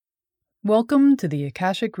Welcome to the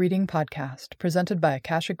Akashic Reading Podcast, presented by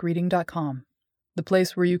AkashicReading.com, the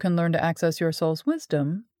place where you can learn to access your soul's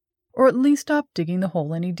wisdom, or at least stop digging the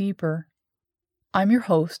hole any deeper. I'm your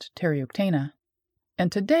host, Terry Octana,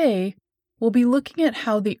 and today we'll be looking at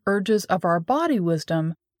how the urges of our body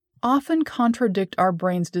wisdom often contradict our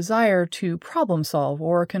brain's desire to problem solve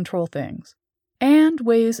or control things, and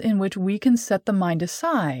ways in which we can set the mind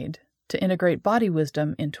aside to integrate body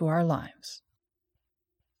wisdom into our lives.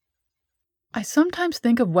 I sometimes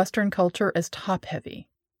think of Western culture as top-heavy,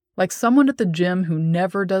 like someone at the gym who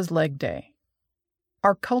never does leg day.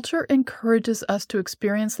 Our culture encourages us to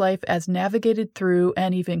experience life as navigated through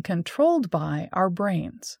and even controlled by our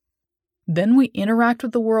brains. Then we interact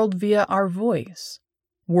with the world via our voice,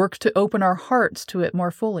 work to open our hearts to it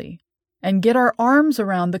more fully, and get our arms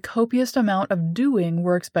around the copious amount of doing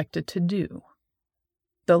we're expected to do.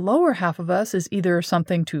 The lower half of us is either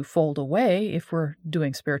something to fold away if we're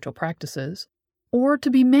doing spiritual practices, or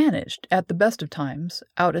to be managed at the best of times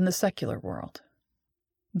out in the secular world.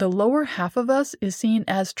 The lower half of us is seen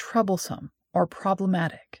as troublesome or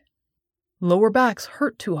problematic. Lower backs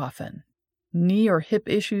hurt too often. Knee or hip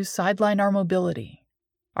issues sideline our mobility.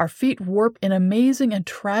 Our feet warp in amazing and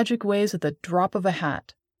tragic ways at the drop of a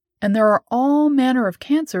hat. And there are all manner of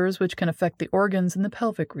cancers which can affect the organs in the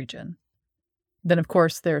pelvic region. Then, of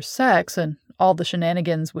course, there's sex and all the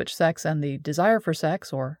shenanigans which sex and the desire for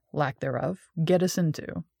sex, or lack thereof, get us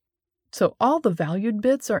into. So all the valued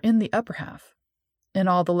bits are in the upper half, and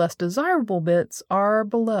all the less desirable bits are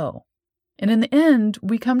below. And in the end,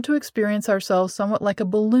 we come to experience ourselves somewhat like a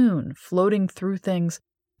balloon floating through things,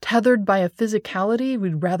 tethered by a physicality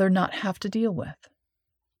we'd rather not have to deal with.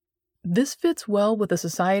 This fits well with a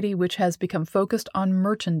society which has become focused on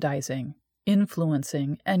merchandising,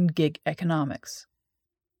 influencing, and gig economics.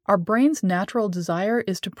 Our brain's natural desire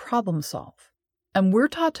is to problem solve, and we're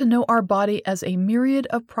taught to know our body as a myriad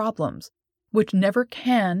of problems which never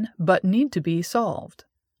can but need to be solved.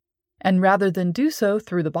 And rather than do so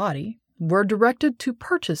through the body, we're directed to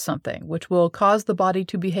purchase something which will cause the body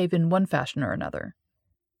to behave in one fashion or another.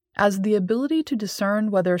 As the ability to discern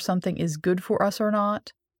whether something is good for us or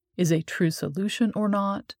not, is a true solution or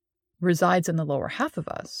not, resides in the lower half of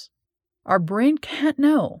us, our brain can't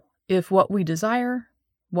know if what we desire,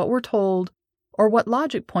 what we're told, or what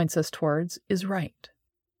logic points us towards is right.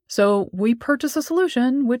 So we purchase a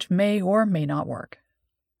solution which may or may not work.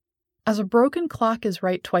 As a broken clock is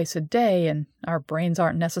right twice a day, and our brains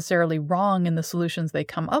aren't necessarily wrong in the solutions they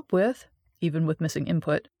come up with, even with missing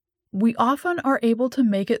input, we often are able to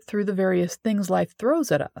make it through the various things life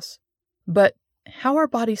throws at us. But how our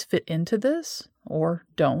bodies fit into this, or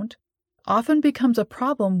don't, often becomes a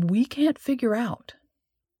problem we can't figure out.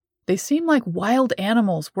 They seem like wild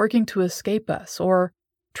animals working to escape us, or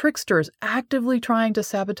tricksters actively trying to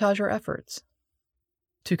sabotage our efforts.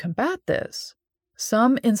 To combat this,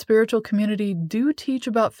 some in spiritual community do teach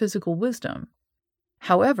about physical wisdom.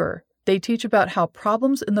 However, they teach about how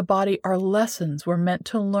problems in the body are lessons we're meant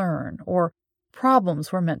to learn, or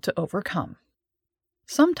problems we're meant to overcome.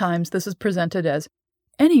 Sometimes this is presented as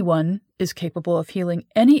anyone is capable of healing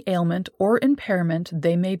any ailment or impairment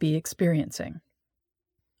they may be experiencing.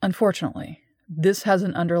 Unfortunately, this has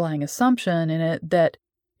an underlying assumption in it that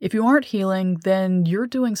if you aren't healing, then you're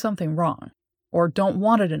doing something wrong, or don't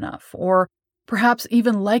want it enough, or perhaps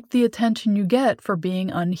even like the attention you get for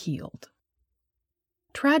being unhealed.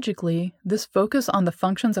 Tragically, this focus on the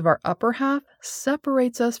functions of our upper half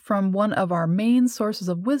separates us from one of our main sources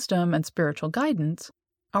of wisdom and spiritual guidance,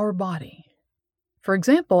 our body. For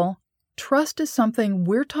example, trust is something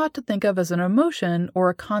we're taught to think of as an emotion or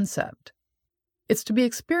a concept. It's to be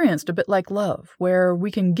experienced a bit like love, where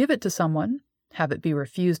we can give it to someone, have it be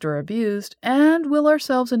refused or abused, and will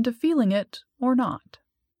ourselves into feeling it or not.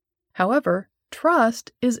 However,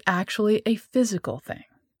 trust is actually a physical thing.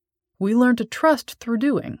 We learn to trust through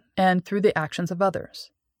doing and through the actions of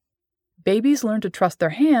others. Babies learn to trust their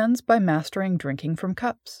hands by mastering drinking from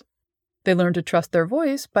cups. They learn to trust their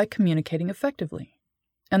voice by communicating effectively,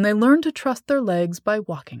 and they learn to trust their legs by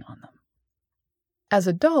walking on them. As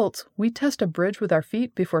adults, we test a bridge with our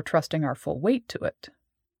feet before trusting our full weight to it.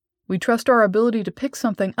 We trust our ability to pick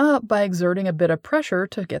something up by exerting a bit of pressure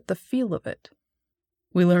to get the feel of it.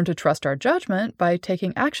 We learn to trust our judgment by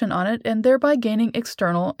taking action on it and thereby gaining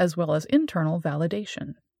external as well as internal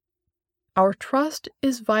validation. Our trust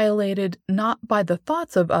is violated not by the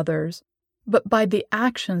thoughts of others, but by the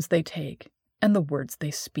actions they take and the words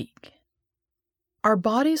they speak. Our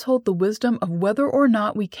bodies hold the wisdom of whether or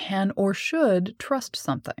not we can or should trust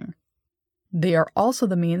something. They are also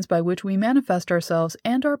the means by which we manifest ourselves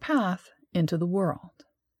and our path into the world.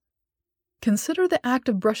 Consider the act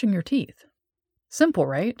of brushing your teeth. Simple,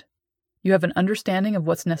 right? You have an understanding of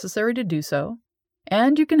what's necessary to do so,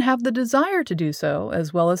 and you can have the desire to do so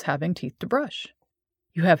as well as having teeth to brush.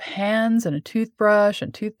 You have hands and a toothbrush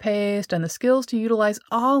and toothpaste and the skills to utilize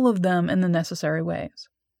all of them in the necessary ways.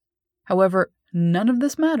 However, none of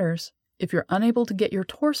this matters if you're unable to get your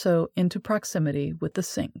torso into proximity with the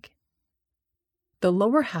sink. The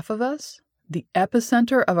lower half of us, the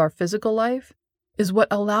epicenter of our physical life, is what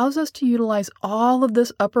allows us to utilize all of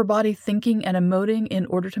this upper body thinking and emoting in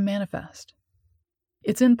order to manifest.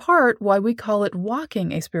 It's in part why we call it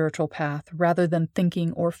walking a spiritual path rather than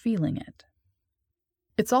thinking or feeling it.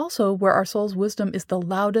 It's also where our soul's wisdom is the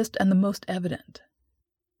loudest and the most evident.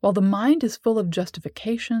 While the mind is full of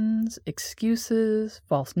justifications, excuses,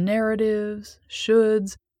 false narratives,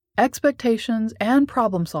 shoulds, expectations, and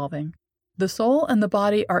problem solving, the soul and the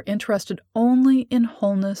body are interested only in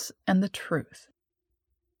wholeness and the truth.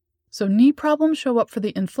 So knee problems show up for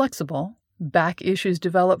the inflexible, back issues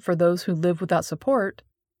develop for those who live without support,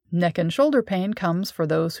 neck and shoulder pain comes for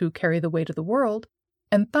those who carry the weight of the world,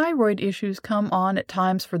 and thyroid issues come on at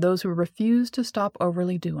times for those who refuse to stop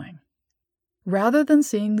overly doing. Rather than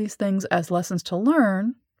seeing these things as lessons to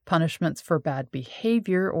learn, punishments for bad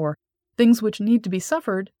behavior, or things which need to be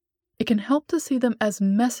suffered, it can help to see them as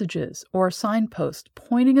messages or signposts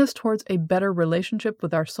pointing us towards a better relationship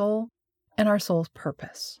with our soul and our soul's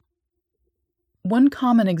purpose. One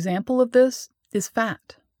common example of this is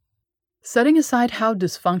fat. Setting aside how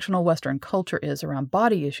dysfunctional Western culture is around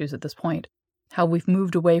body issues at this point, how we've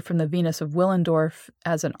moved away from the Venus of Willendorf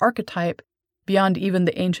as an archetype, beyond even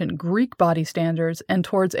the ancient Greek body standards, and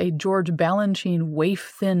towards a George Balanchine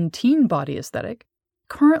waif-thin teen body aesthetic,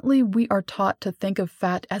 currently we are taught to think of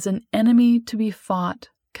fat as an enemy to be fought,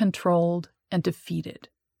 controlled, and defeated.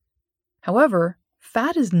 However,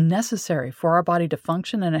 fat is necessary for our body to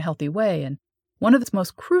function in a healthy way, and one of its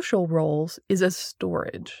most crucial roles is as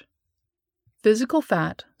storage. Physical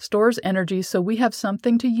fat stores energy so we have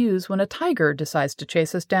something to use when a tiger decides to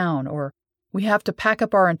chase us down, or we have to pack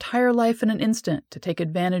up our entire life in an instant to take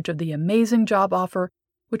advantage of the amazing job offer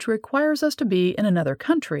which requires us to be in another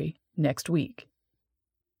country next week.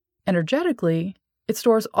 Energetically, it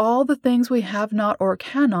stores all the things we have not or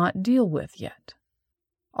cannot deal with yet.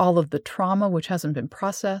 All of the trauma which hasn't been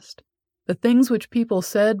processed, the things which people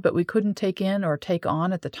said but we couldn't take in or take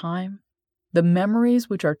on at the time, the memories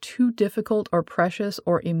which are too difficult or precious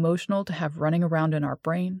or emotional to have running around in our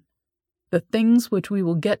brain, the things which we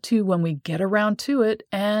will get to when we get around to it,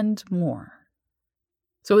 and more.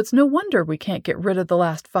 So it's no wonder we can't get rid of the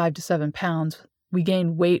last 5 to 7 pounds. We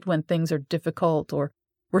gain weight when things are difficult, or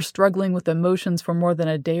we're struggling with emotions for more than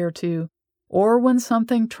a day or two, or when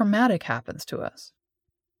something traumatic happens to us.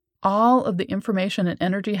 All of the information and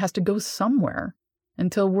energy has to go somewhere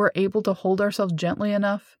until we're able to hold ourselves gently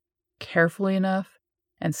enough, carefully enough,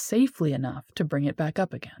 and safely enough to bring it back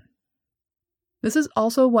up again. This is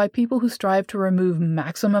also why people who strive to remove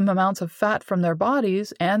maximum amounts of fat from their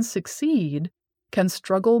bodies and succeed can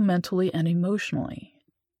struggle mentally and emotionally.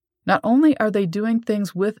 Not only are they doing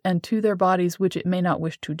things with and to their bodies which it may not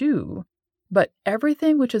wish to do, but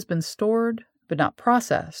everything which has been stored but not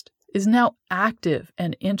processed is now active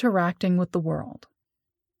and interacting with the world.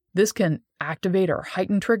 This can activate or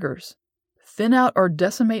heighten triggers, thin out or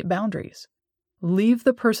decimate boundaries, leave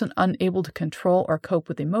the person unable to control or cope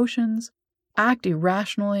with emotions, act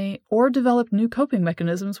irrationally, or develop new coping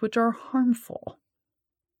mechanisms which are harmful.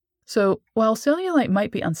 So, while cellulite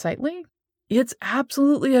might be unsightly, it's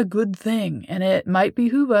absolutely a good thing, and it might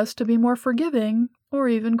behoove us to be more forgiving or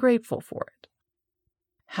even grateful for it.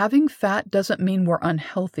 Having fat doesn't mean we're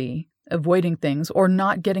unhealthy, avoiding things, or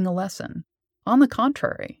not getting a lesson. On the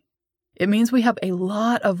contrary, it means we have a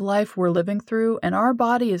lot of life we're living through, and our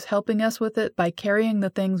body is helping us with it by carrying the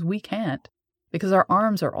things we can't, because our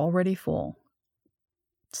arms are already full.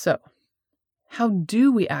 So, how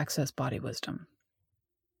do we access body wisdom?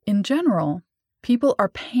 In general, people are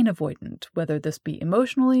pain avoidant, whether this be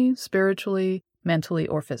emotionally, spiritually, mentally,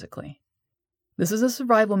 or physically. This is a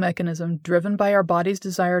survival mechanism driven by our body's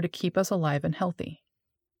desire to keep us alive and healthy.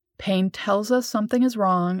 Pain tells us something is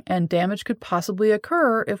wrong and damage could possibly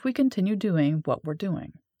occur if we continue doing what we're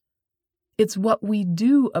doing. It's what we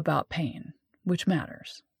do about pain which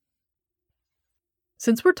matters.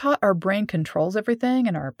 Since we're taught our brain controls everything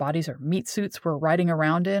and our bodies are meat suits we're riding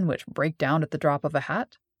around in which break down at the drop of a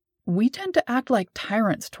hat, we tend to act like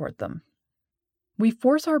tyrants toward them. We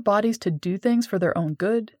force our bodies to do things for their own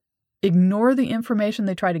good, ignore the information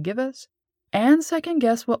they try to give us, and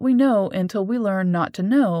second-guess what we know until we learn not to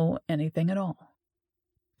know anything at all.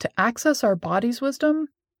 To access our body's wisdom,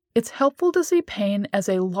 it's helpful to see pain as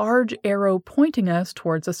a large arrow pointing us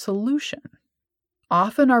towards a solution.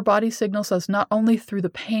 Often our body signals us not only through the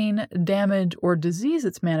pain, damage, or disease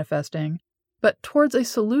it's manifesting, but towards a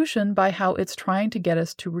solution by how it's trying to get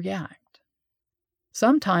us to react.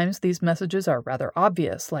 Sometimes these messages are rather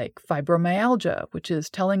obvious, like fibromyalgia, which is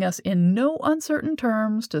telling us in no uncertain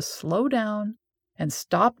terms to slow down and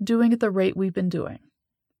stop doing at the rate we've been doing.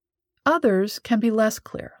 Others can be less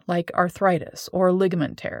clear, like arthritis or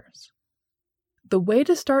ligament tears. The way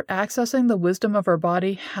to start accessing the wisdom of our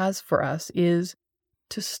body has for us is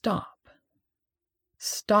to stop.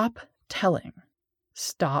 Stop telling.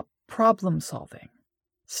 Stop problem solving.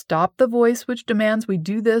 Stop the voice which demands we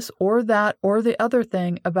do this or that or the other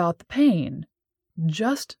thing about the pain.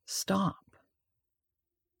 Just stop.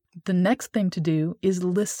 The next thing to do is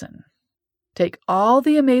listen. Take all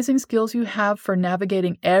the amazing skills you have for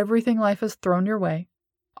navigating everything life has thrown your way,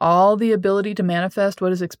 all the ability to manifest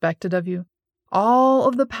what is expected of you, all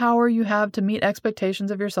of the power you have to meet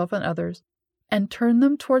expectations of yourself and others, and turn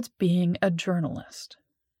them towards being a journalist.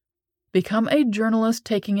 Become a journalist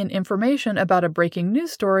taking in information about a breaking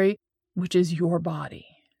news story, which is your body.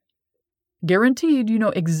 Guaranteed you know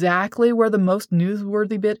exactly where the most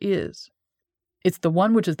newsworthy bit is. It's the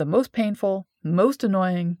one which is the most painful, most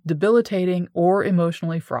annoying, debilitating, or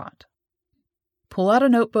emotionally fraught. Pull out a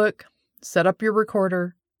notebook, set up your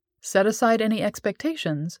recorder, set aside any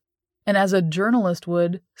expectations, and as a journalist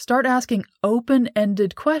would, start asking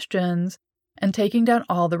open-ended questions and taking down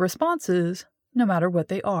all the responses, no matter what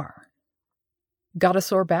they are. Got a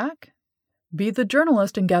sore back? Be the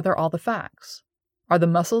journalist and gather all the facts. Are the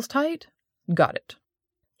muscles tight? Got it.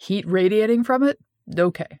 Heat radiating from it?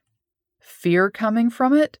 Okay. Fear coming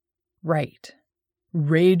from it? Right.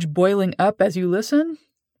 Rage boiling up as you listen?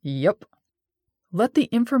 Yep. Let the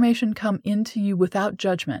information come into you without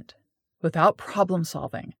judgment, without problem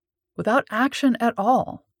solving, without action at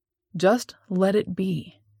all. Just let it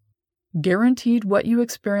be. Guaranteed what you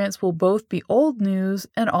experience will both be old news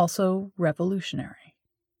and also revolutionary.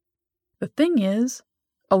 The thing is,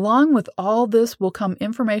 along with all this will come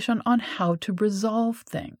information on how to resolve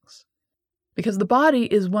things. Because the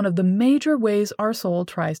body is one of the major ways our soul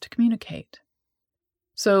tries to communicate.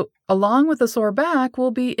 So, along with a sore back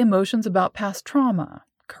will be emotions about past trauma,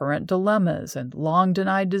 current dilemmas, and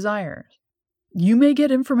long-denied desires. You may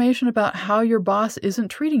get information about how your boss isn't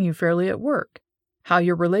treating you fairly at work, how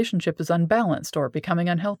your relationship is unbalanced or becoming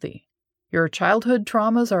unhealthy, your childhood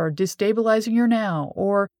traumas are destabilizing you now,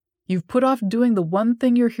 or you've put off doing the one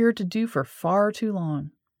thing you're here to do for far too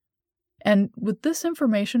long. And with this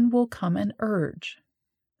information will come an urge.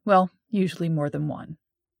 Well, usually more than one.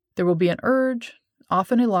 There will be an urge,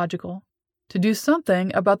 often illogical, to do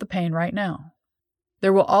something about the pain right now.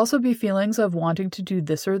 There will also be feelings of wanting to do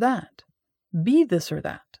this or that, be this or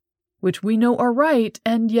that, which we know are right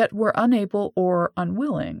and yet we're unable or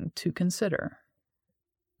unwilling to consider.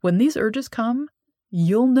 When these urges come,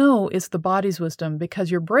 you'll know it's the body's wisdom because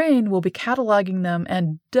your brain will be cataloging them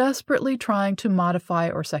and desperately trying to modify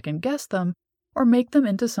or second-guess them or make them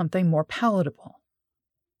into something more palatable.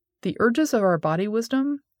 The urges of our body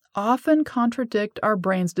wisdom often contradict our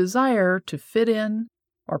brain's desire to fit in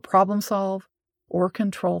or problem solve or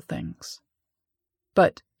control things.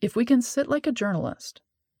 But if we can sit like a journalist,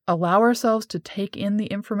 allow ourselves to take in the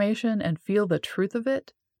information and feel the truth of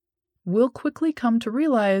it, we'll quickly come to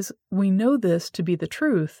realize we know this to be the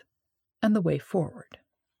truth and the way forward.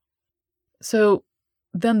 So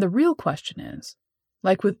then the real question is,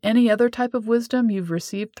 like with any other type of wisdom you've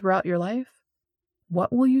received throughout your life,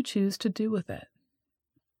 what will you choose to do with it?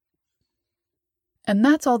 And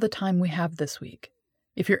that's all the time we have this week.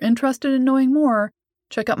 If you're interested in knowing more,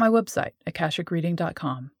 check out my website,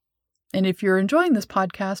 akashicreading.com. And if you're enjoying this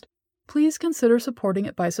podcast, please consider supporting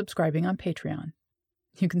it by subscribing on Patreon.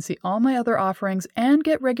 You can see all my other offerings and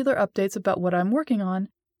get regular updates about what I'm working on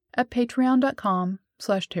at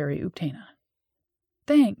patreon.com/TerryUktana.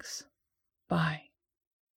 Thanks. Bye.